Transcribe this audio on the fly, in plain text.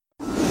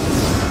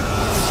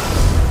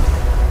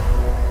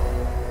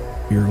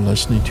You're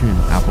listening to an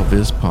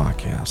AppleVis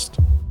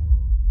podcast.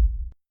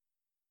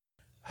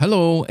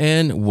 Hello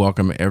and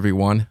welcome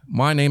everyone.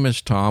 My name is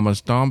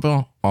Thomas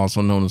Donville,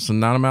 also known as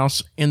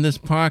Anonymous. In this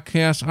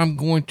podcast, I'm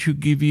going to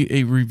give you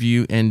a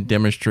review and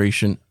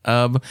demonstration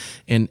of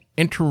an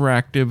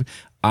interactive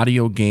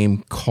audio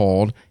game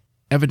called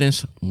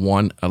Evidence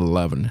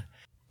 111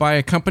 by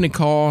a company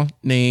called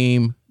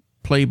named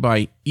Play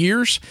by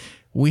Ears.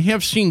 We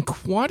have seen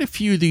quite a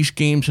few of these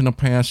games in the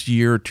past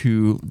year or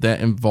two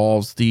that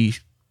involves the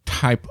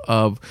type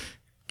of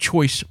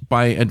choice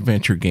by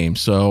adventure game.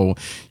 So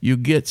you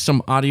get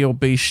some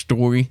audio-based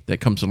story that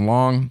comes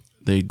along.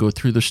 They go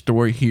through the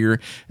story here,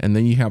 and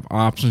then you have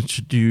options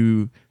to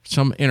do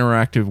some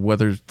interactive,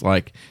 whether it's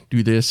like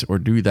do this or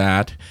do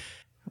that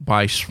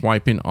by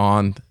swiping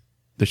on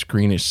the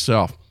screen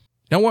itself.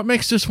 Now, what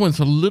makes this one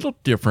a little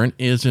different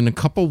is in a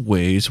couple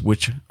ways,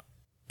 which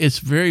is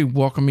very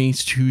welcoming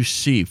to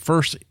see.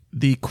 First,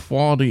 the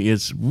quality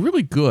is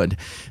really good.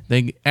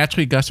 They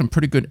actually got some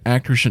pretty good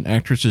actors and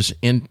actresses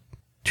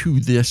into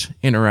this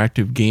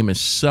interactive game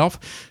itself,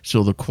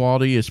 so the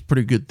quality is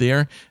pretty good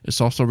there. It's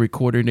also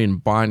recorded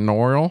in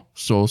binaural,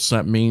 so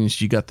that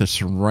means you got the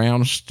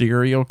surround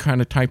stereo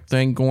kind of type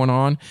thing going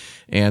on,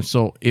 and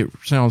so it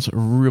sounds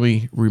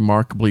really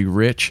remarkably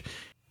rich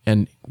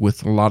and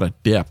with a lot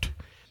of depth.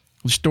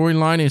 The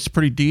storyline is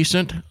pretty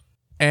decent,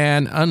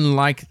 and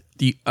unlike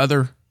the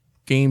other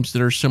games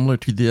that are similar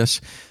to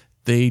this,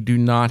 they do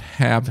not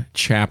have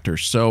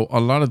chapters. So a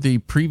lot of the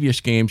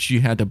previous games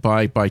you had to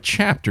buy by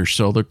chapter.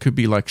 So there could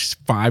be like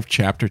 5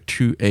 chapters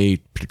to a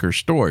particular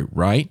story,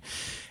 right?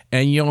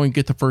 And you only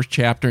get the first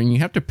chapter, and you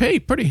have to pay a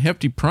pretty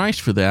hefty price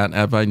for that,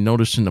 as I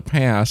noticed in the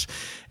past.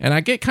 And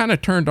I get kind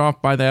of turned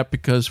off by that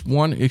because,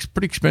 one, it's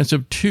pretty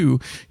expensive. 2,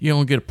 you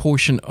only get a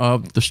portion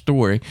of the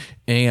story.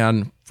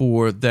 And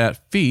for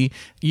that fee,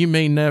 you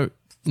may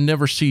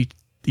never see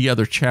the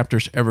other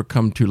chapters ever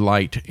come to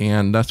light,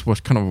 and that's what's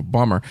kind of a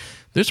bummer.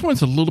 This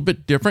one's a little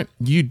bit different.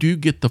 You do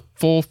get the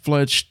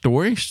full-fledged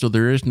story, so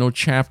there is no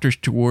chapters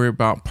to worry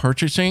about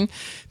purchasing.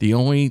 The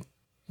only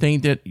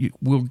thing that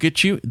will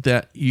get you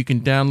that you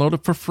can download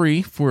it for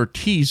free for a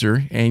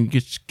teaser and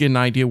get an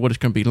idea what it's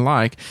going to be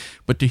like.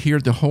 But to hear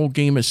the whole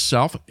game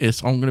itself,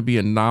 it's only going to be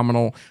a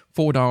nominal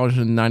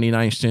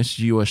 $4.99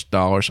 US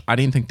dollars. I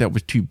didn't think that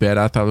was too bad.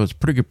 I thought it was a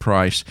pretty good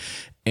price.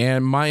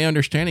 And my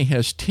understanding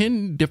has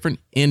 10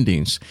 different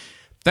endings.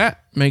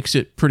 That makes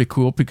it pretty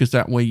cool because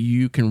that way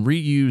you can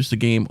reuse the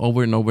game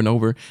over and over and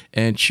over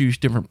and choose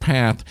different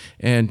paths,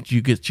 and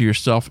you get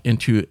yourself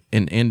into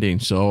an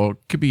ending. So it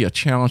could be a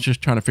challenge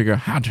just trying to figure out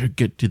how to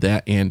get to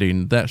that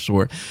ending, that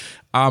sort,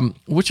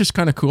 which is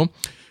kind of cool.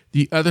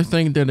 The other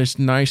thing that is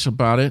nice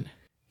about it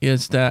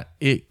is that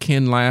it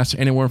can last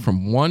anywhere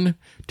from 1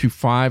 to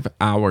 5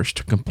 hours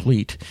to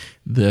complete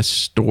this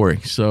story.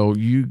 So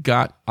you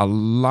got a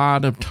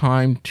lot of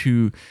time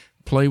to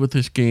play with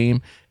this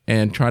game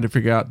and try to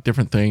figure out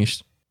different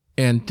things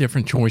and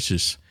different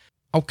choices.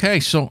 Okay,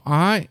 so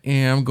I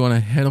am going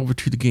to head over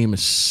to the game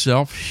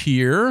itself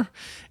here.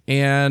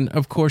 And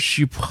of course,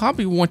 you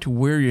probably want to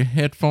wear your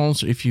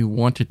headphones if you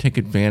want to take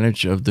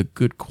advantage of the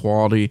good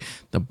quality,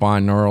 the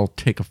binaural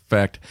take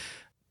effect.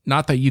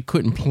 Not that you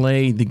couldn't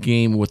play the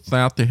game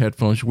without the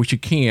headphones, which you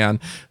can,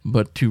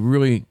 but to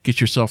really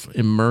get yourself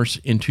immersed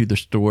into the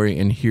story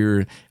and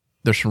hear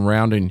the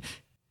surrounding,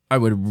 I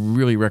would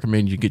really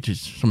recommend you get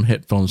some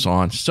headphones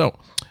on. So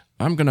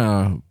I'm going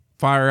to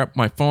fire up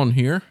my phone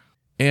here,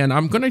 and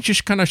I'm going to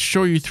just kind of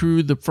show you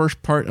through the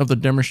first part of the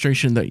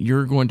demonstration that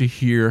you're going to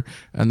hear,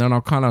 and then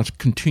I'll kind of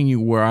continue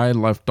where I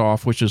left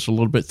off, which is a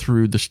little bit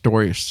through the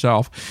story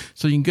itself,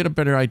 so you can get a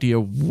better idea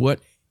of what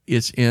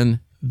is in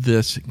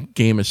this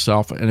game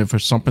itself, and if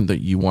it's something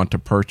that you want to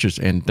purchase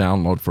and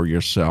download for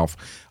yourself.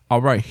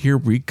 All right, here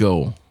we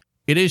go.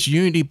 It is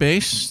Unity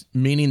based,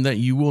 meaning that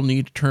you will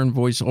need to turn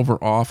voiceover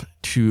off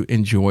to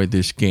enjoy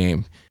this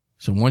game.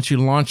 So once you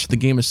launch the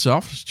game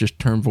itself, just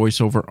turn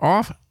voiceover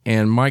off.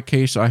 And in my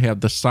case, I have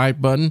the side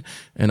button,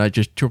 and I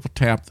just triple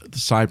tap the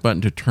side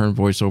button to turn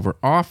voiceover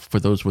off. For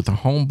those with the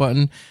home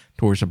button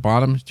towards the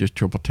bottom, just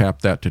triple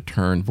tap that to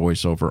turn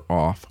voiceover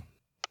off.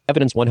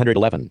 Evidence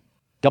 111.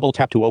 Double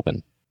tap to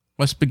open.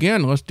 Let's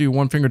begin. Let's do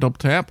one finger double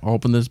tap.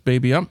 Open this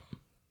baby up.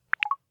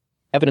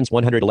 Evidence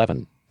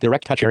 111.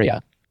 Direct touch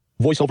area.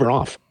 Voiceover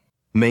off.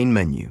 Main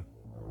menu.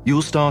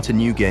 You'll start a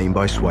new game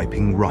by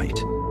swiping right.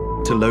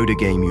 To load a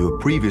game you have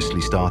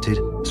previously started,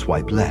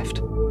 swipe left.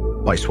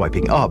 By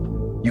swiping up,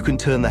 you can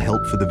turn the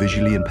help for the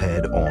visually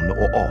impaired on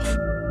or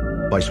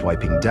off. By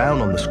swiping down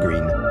on the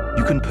screen,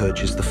 you can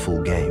purchase the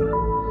full game.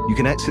 You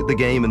can exit the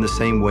game in the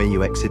same way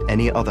you exit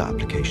any other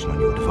application on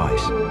your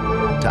device.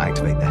 To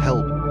activate the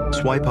help,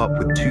 swipe up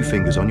with 2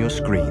 fingers on your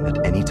screen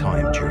at any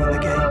time during the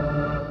game.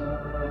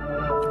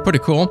 Pretty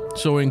cool.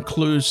 So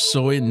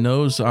it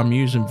knows I'm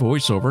using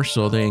voiceover,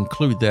 so they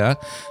include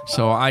that.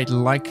 So I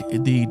like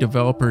the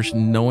developers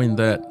knowing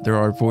that there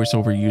are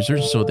voiceover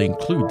users, so they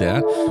include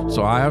that.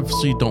 So I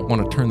obviously don't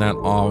want to turn that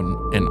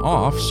on and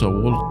off, so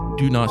we'll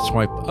do not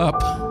swipe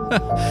up.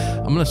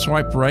 I'm going to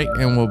swipe right,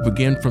 and we'll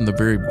begin from the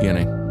very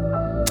beginning.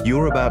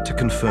 You're about to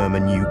confirm a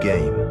new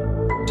game.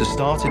 To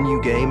start a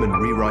new game and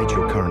rewrite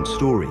your current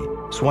story,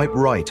 swipe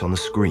right on the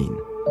screen.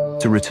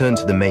 To return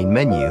to the main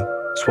menu,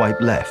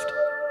 swipe left.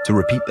 To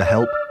repeat the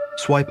help,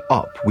 swipe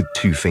up with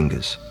 2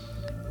 fingers.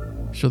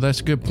 So that's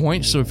a good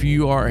point. So if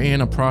you are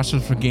in a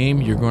process of a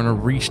game, you're going to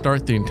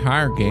restart the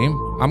entire game.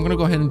 I'm going to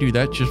go ahead and do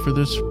that just for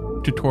this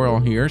tutorial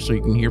here so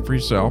you can hear for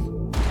yourself.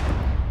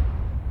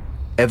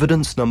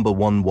 Evidence number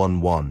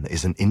 111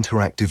 is an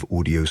interactive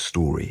audio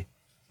story.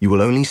 You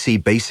will only see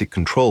basic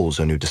controls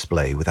on your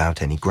display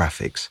without any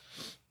graphics.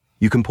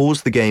 You can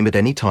pause the game at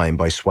any time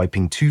by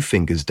swiping 2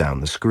 fingers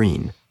down the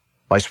screen.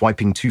 By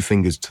swiping 2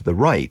 fingers to the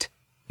right,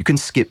 you can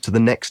skip to the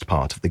next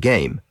part of the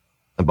game.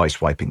 And by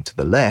swiping to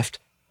the left,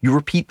 you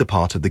repeat the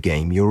part of the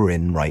game you're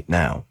in right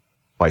now.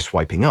 By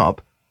swiping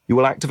up, you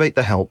will activate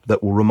the help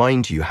that will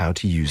remind you how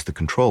to use the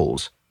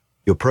controls.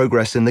 Your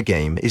progress in the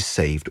game is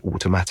saved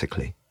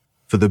automatically.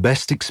 For the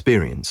best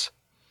experience,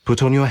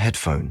 put on your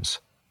headphones,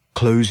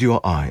 close your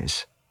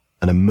eyes,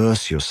 and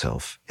immerse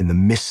yourself in the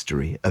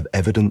mystery of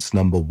evidence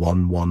number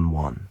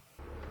 111.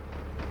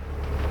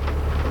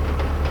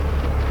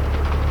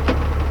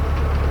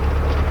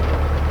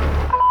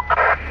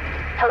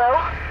 Hello?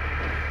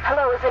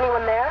 Hello, is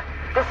anyone there?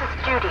 This is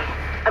Judy.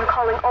 I'm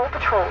calling all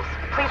patrols.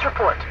 Please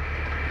report.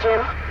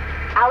 Jim?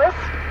 Alice?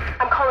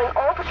 I'm calling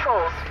all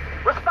patrols.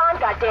 Respond,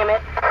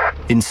 goddammit.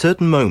 In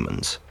certain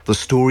moments, the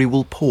story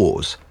will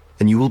pause,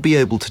 and you will be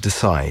able to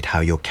decide how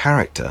your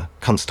character,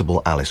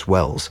 Constable Alice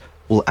Wells,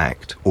 will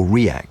act or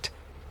react.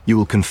 You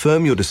will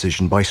confirm your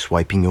decision by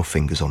swiping your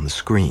fingers on the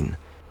screen.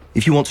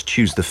 If you want to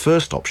choose the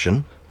first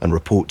option and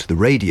report to the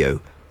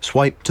radio,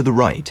 swipe to the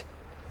right.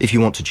 If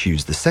you want to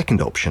choose the second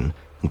option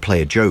and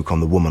play a joke on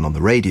the woman on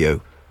the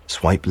radio,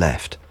 swipe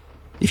left.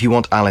 If you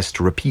want Alice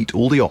to repeat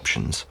all the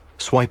options,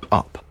 swipe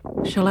up.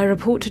 Shall I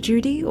report to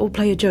Judy or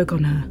play a joke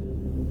on her?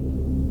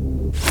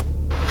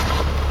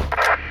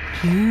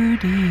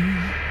 Judy,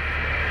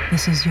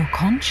 this is your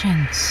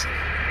conscience.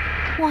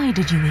 Why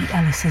did you eat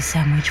Alice's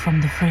sandwich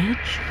from the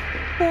fridge?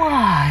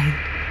 Why?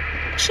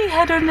 She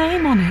had her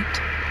name on it.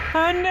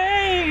 Her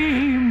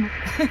name!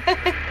 Is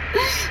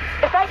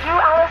that you,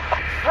 Alice?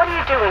 What are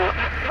you doing?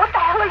 What the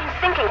hell are you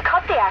thinking?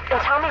 Cut the act and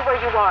tell me where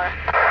you are.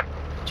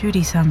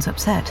 Judy sounds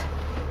upset.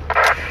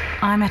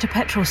 I'm at a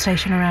petrol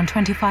station around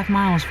 25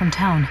 miles from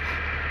town.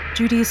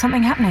 Judy, is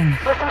something happening?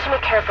 Listen to me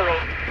carefully.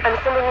 I'm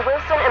sending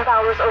Wilson and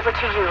Bowers over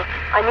to you.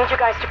 I need you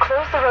guys to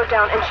close the road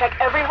down and check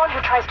everyone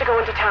who tries to go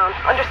into town.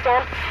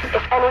 Understand?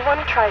 If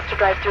anyone tries to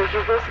drive through,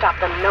 you will stop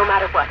them, no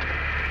matter what.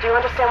 Do you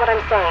understand what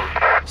I'm saying?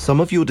 Some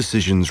of your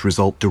decisions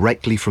result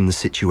directly from the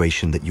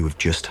situation that you have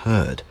just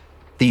heard.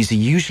 These are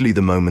usually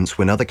the moments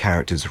when other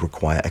characters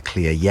require a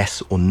clear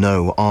yes or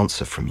no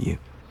answer from you.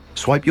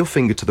 Swipe your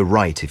finger to the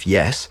right if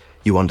yes,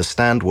 you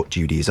understand what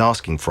Judy is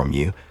asking from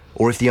you,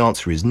 or if the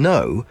answer is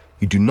no,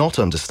 you do not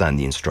understand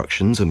the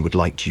instructions and would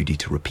like Judy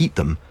to repeat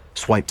them,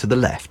 swipe to the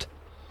left.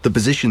 The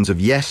positions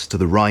of yes to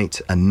the right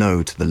and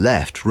no to the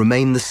left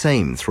remain the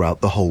same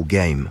throughout the whole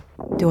game.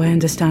 Do I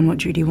understand what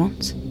Judy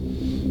wants?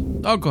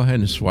 I'll go ahead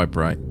and swipe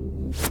right.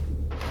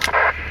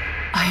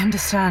 I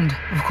understand.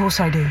 Of course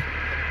I do.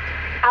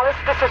 Alice,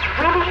 this is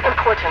really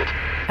important.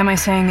 Am I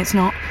saying it's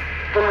not?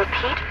 Then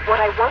repeat what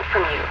I want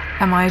from you.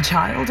 Am I a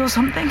child or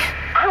something?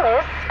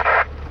 Alice?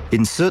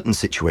 In certain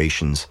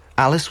situations,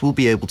 Alice will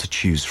be able to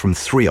choose from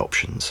 3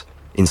 options.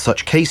 In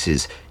such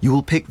cases, you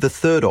will pick the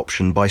third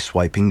option by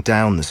swiping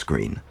down the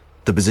screen.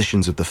 The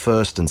positions of the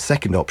first and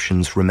second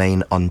options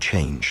remain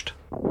unchanged.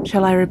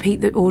 Shall I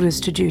repeat the orders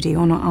to Judy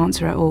or not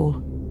answer at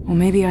all? Or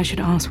maybe I should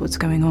ask what's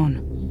going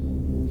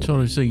on. So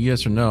to say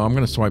yes or no, I'm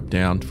going to swipe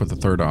down for the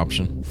third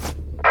option.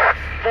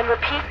 Then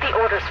repeat the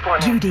orders for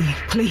me. Judy,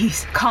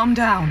 please, calm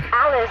down.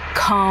 Alice?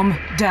 Calm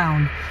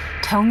down.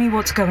 Tell me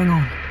what's going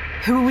on.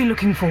 Who are we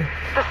looking for?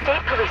 The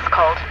state police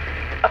called.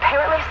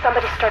 Apparently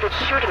somebody started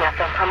shooting at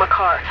them from a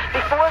car.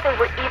 Before they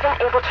were even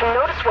able to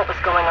notice what was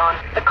going on,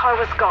 the car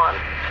was gone.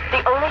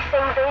 The only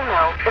thing they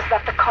know is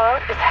that the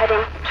car is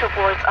heading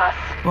towards us.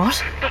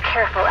 What? Be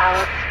careful,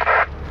 Alice.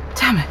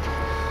 Damn it.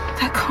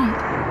 That can't...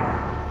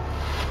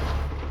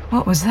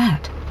 What was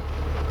that?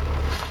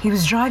 He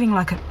was driving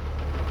like a...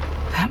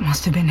 That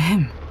must have been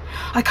him.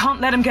 I can't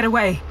let him get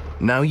away.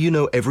 Now you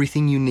know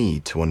everything you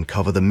need to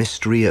uncover the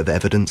mystery of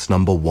evidence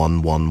number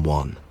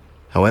 111.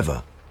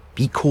 However,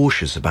 be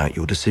cautious about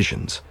your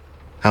decisions.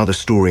 How the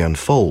story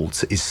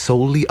unfolds is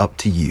solely up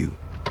to you.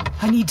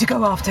 I need to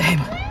go after him.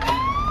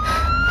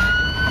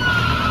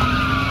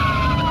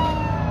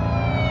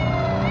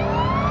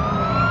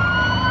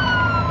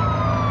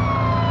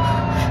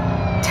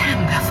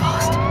 Damn, they're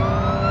fast.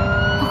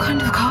 What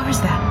kind of car is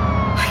that?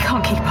 I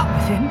can't keep up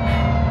with him.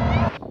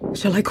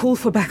 Shall I call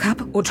for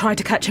backup or try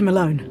to catch him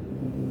alone?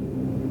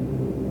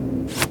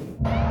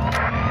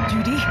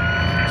 Judy?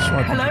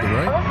 Swipe Hello? to the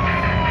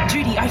right.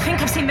 Judy, I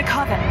think I've seen the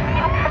car there.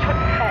 That's what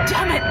it said.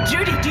 Damn it!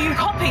 Judy, do you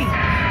copy?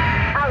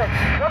 Alice,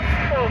 what's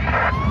safe?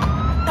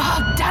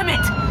 Oh, damn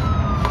it!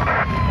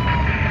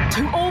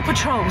 To all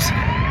patrols,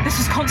 this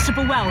is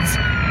Constable Wells.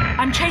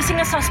 I'm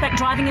chasing a suspect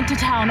driving into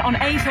town on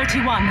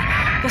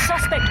A31. The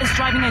suspect is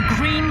driving a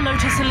green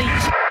Lotus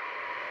Elite.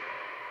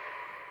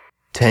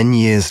 10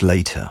 years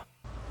later.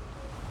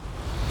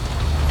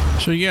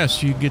 So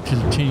yes, you get to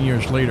the 10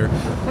 years later.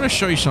 I want to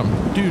show you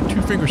something. Dude,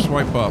 2-finger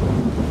swipe up.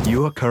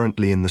 You are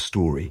currently in the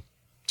story.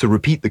 To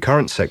repeat the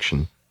current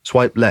section,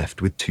 swipe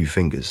left with 2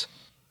 fingers.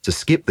 To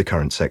skip the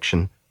current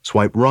section,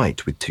 swipe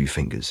right with 2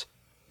 fingers.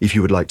 If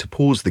you would like to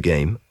pause the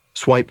game,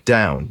 swipe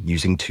down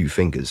using 2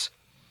 fingers.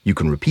 You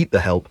can repeat the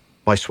help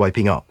by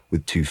swiping up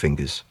with 2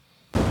 fingers.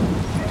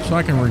 So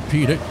I can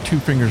repeat it. 2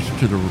 fingers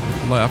to the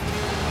left.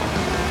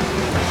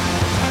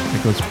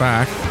 It goes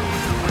back.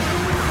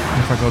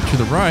 If I go to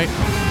the right...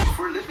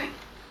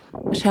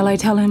 Shall I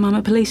tell him I'm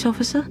a police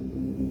officer?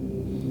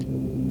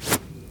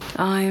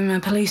 I'm a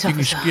police You can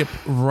officer. skip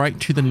right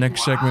to the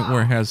next segment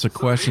where it has the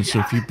question. So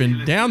if you've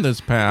been down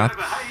this path,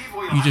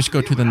 you just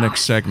go to the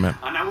next segment.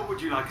 And now what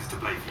would you like us to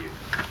play for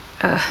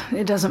you?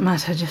 It doesn't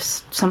matter,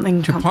 just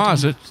something To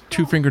pause it,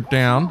 2-finger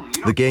down.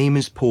 The game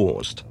is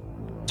paused.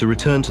 To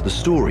return to the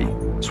story,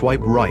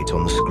 swipe right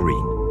on the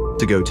screen.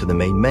 To go to the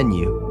main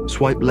menu,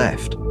 swipe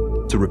left.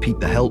 To repeat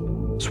the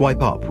help,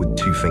 swipe up with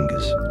 2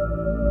 fingers.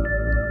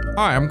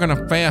 All right, I'm going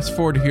to fast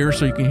forward here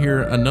so you can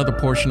hear another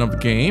portion of the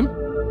game.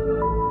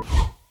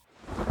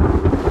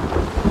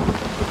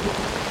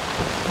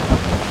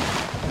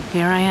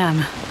 Here I am.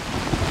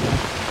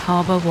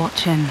 Harbour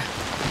Watch Inn.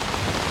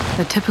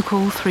 The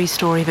typical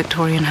 3-story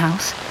Victorian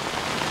house.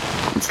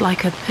 It's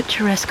like a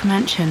picturesque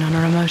mansion on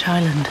a remote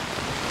island.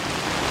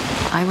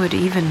 I would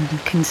even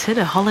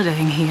consider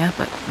holidaying here,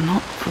 but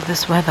not for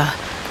this weather.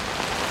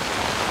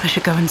 I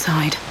should go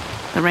inside.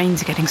 The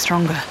rain's getting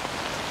stronger.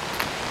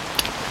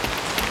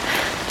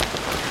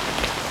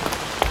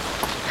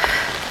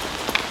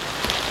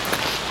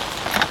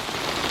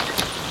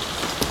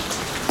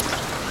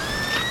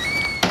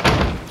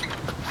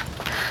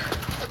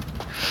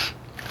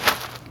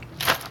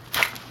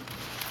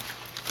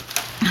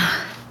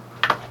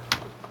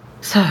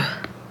 So,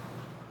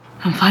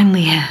 I'm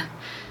finally here.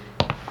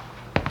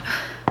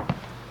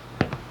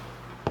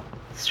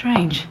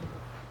 Strange.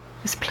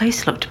 This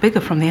place looked bigger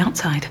from the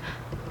outside.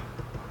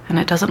 And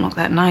it doesn't look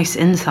that nice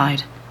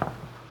inside.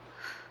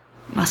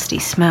 Musty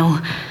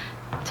smell,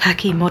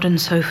 tacky modern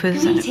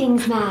sofas.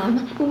 Greetings,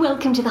 ma'am.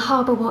 Welcome to the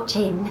Harbour Watch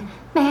Inn.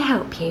 May I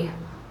help you?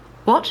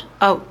 What?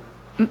 Oh,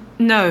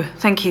 no,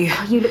 thank you.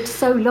 You look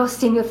so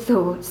lost in your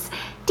thoughts.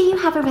 Do you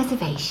have a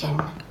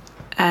reservation?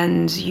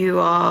 And you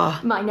are?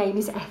 My name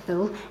is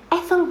Ethel.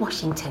 Ethel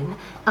Washington.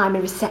 I'm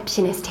a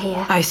receptionist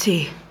here. I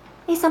see.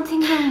 Is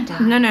something wrong,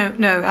 darling?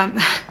 No,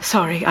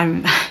 sorry,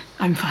 I'm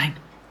fine.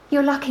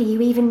 You're lucky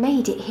you even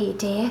made it here,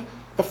 dear.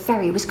 The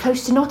ferry was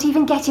close to not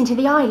even getting to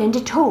the island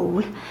at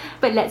all.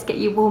 But let's get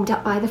you warmed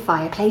up by the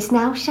fireplace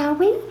now, shall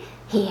we?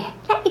 Here,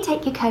 let me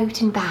take your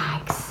coat and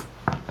bags.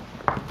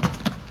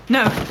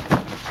 No.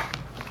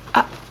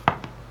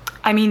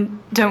 I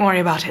mean, don't worry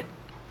about it.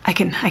 I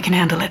can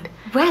handle it.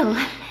 Well,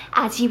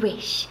 as you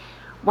wish.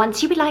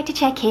 Once you would like to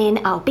check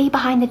in, I'll be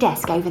behind the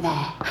desk over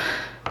there.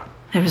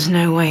 There is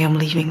no way I'm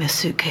leaving this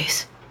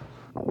suitcase.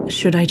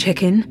 Should I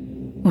check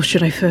in? Or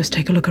should I first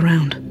take a look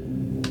around?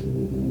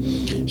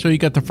 So you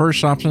got the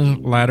first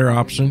option, ladder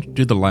option.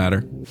 Do the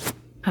ladder.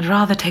 I'd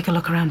rather take a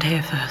look around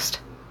here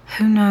first.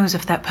 Who knows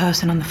if that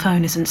person on the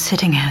phone isn't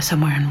sitting here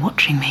somewhere and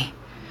watching me?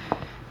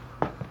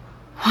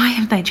 Why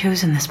have they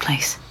chosen this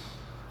place?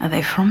 Are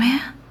they from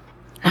here?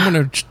 I'm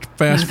going to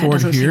fast that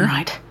forward doesn't here. seem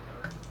right.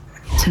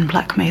 It's in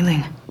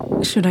blackmailing.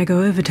 Should I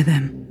go over to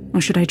them? Or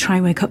should I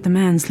try wake up the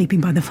man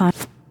sleeping by the fire?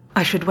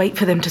 I should wait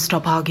for them to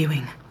stop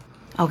arguing.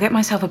 I'll get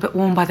myself a bit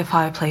warm by the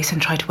fireplace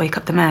and try to wake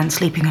up the man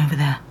sleeping over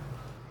there.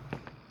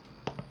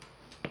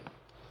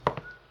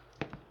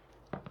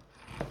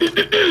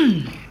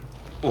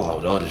 Oh,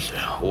 hold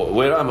on.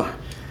 Where am I?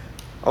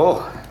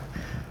 Oh,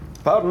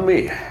 pardon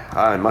me.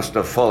 I must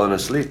have fallen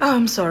asleep. Oh,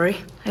 I'm sorry.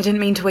 I didn't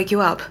mean to wake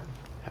you up.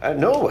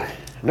 No,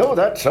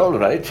 that's all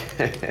right.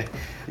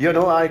 You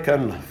know, I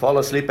can fall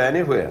asleep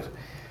anywhere.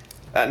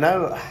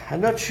 Now,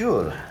 I'm not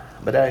sure,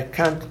 but I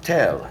can't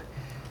tell.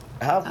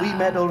 Have we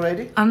met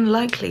already?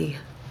 Unlikely.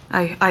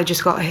 I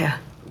just got here.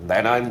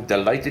 Then I'm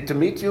delighted to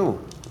meet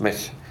you,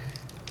 miss.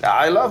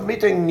 I love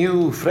meeting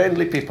new,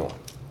 friendly people.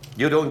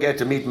 You don't get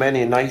to meet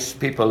many nice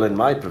people in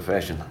my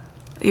profession.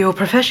 Your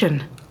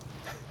profession?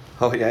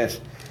 Oh,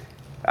 yes.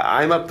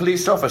 I'm a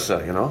police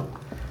officer, you know.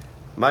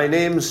 My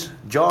name's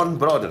John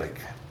Broderick.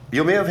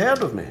 You may have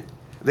heard of me.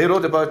 They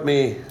wrote about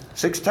me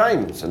 6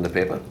 times in the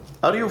paper.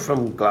 Are you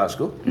from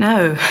Glasgow?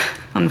 No,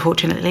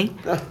 unfortunately.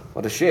 Ah,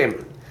 what a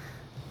shame.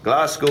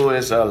 Glasgow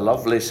is a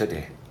lovely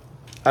city.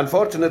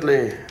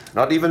 Unfortunately,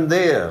 not even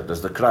there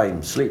does the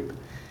crime sleep.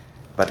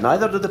 But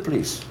neither do the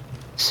police.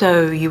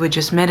 So you were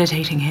just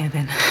meditating here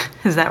then?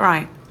 Is that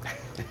right?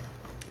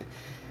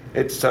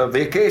 It's a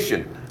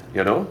vacation,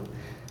 you know.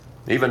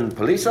 Even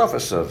police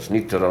officers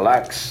need to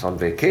relax on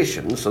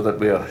vacation so that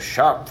we're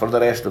sharp for the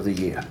rest of the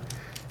year.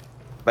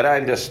 But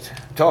I'm just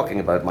talking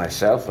about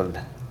myself, and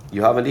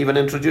you haven't even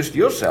introduced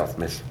yourself,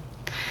 miss.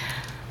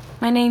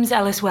 My name's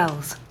Alice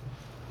Wells.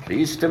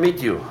 Pleased to meet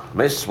you,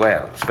 Miss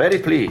Wells. Very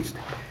pleased.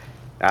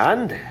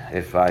 And,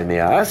 if I may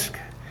ask,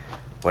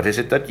 what is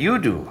it that you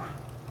do,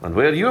 and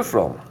where you're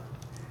from?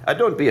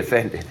 Don't be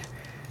offended.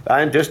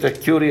 I'm just a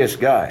curious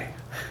guy.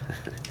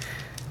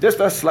 Just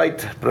a slight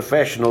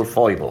professional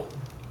foible.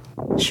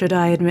 Should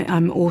I admit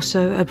I'm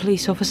also a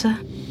police officer?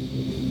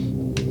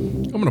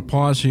 I'm going to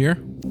pause here.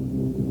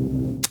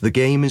 The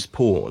game is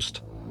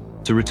paused.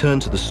 To return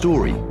to the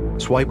story,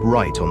 swipe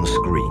right on the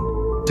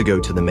screen. To go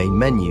to the main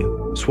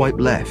menu, swipe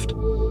left.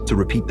 To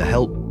repeat the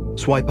help,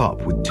 swipe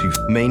up with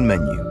main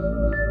menu.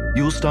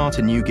 You'll start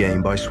a new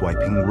game by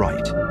swiping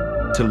right.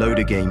 To load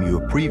a game you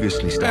have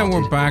previously started, And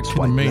we're back to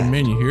the main left.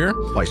 menu here.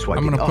 By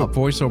swiping I'm going to up, put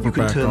voiceover you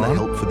can back turn the on.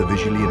 help for the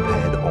visually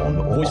impaired on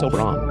or Voiceover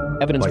off. on.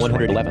 Evidence By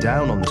swiping 111.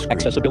 down on the screen,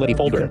 Accessibility you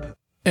folder. can-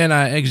 And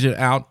I exit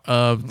out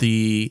of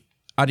the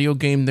audio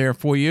game there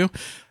for you.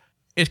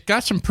 It's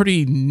got some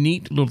pretty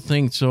neat little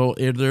things, so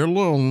they're a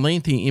little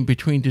lengthy in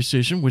between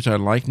decision, which I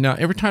like. Now,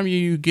 every time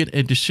you get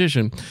a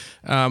decision,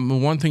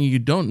 one thing you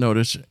don't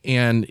notice,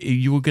 and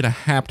you will get a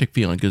haptic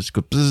feeling, because it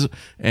goes bzz,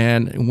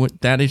 and what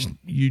that is,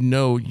 you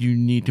know you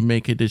need to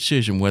make a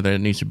decision, whether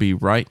it needs to be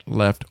right,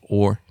 left,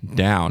 or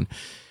down.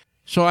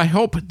 So I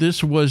hope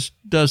this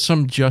does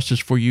some justice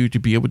for you to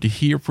be able to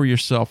hear for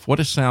yourself what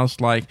it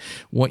sounds like,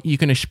 what you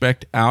can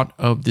expect out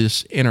of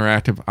this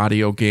interactive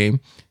audio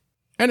game.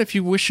 And if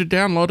you wish to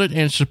download it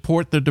and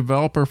support the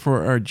developer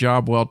for a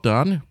job well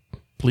done,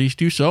 please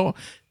do so.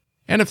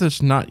 And if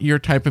it's not your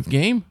type of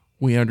game,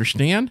 we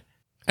understand.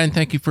 And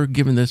thank you for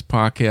giving this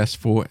podcast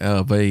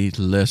a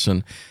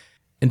listen.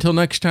 Until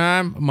next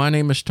time, my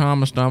name is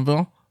Thomas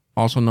Donville,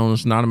 also known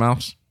as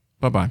Nanomouse.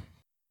 Bye-bye.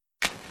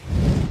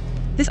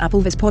 This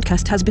AppleVis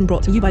podcast has been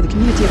brought to you by the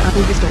community of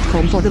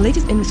applevis.com. For the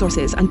latest in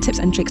resources and tips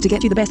and tricks to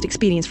get you the best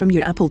experience from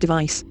your Apple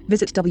device,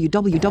 visit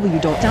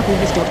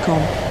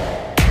www.applevis.com.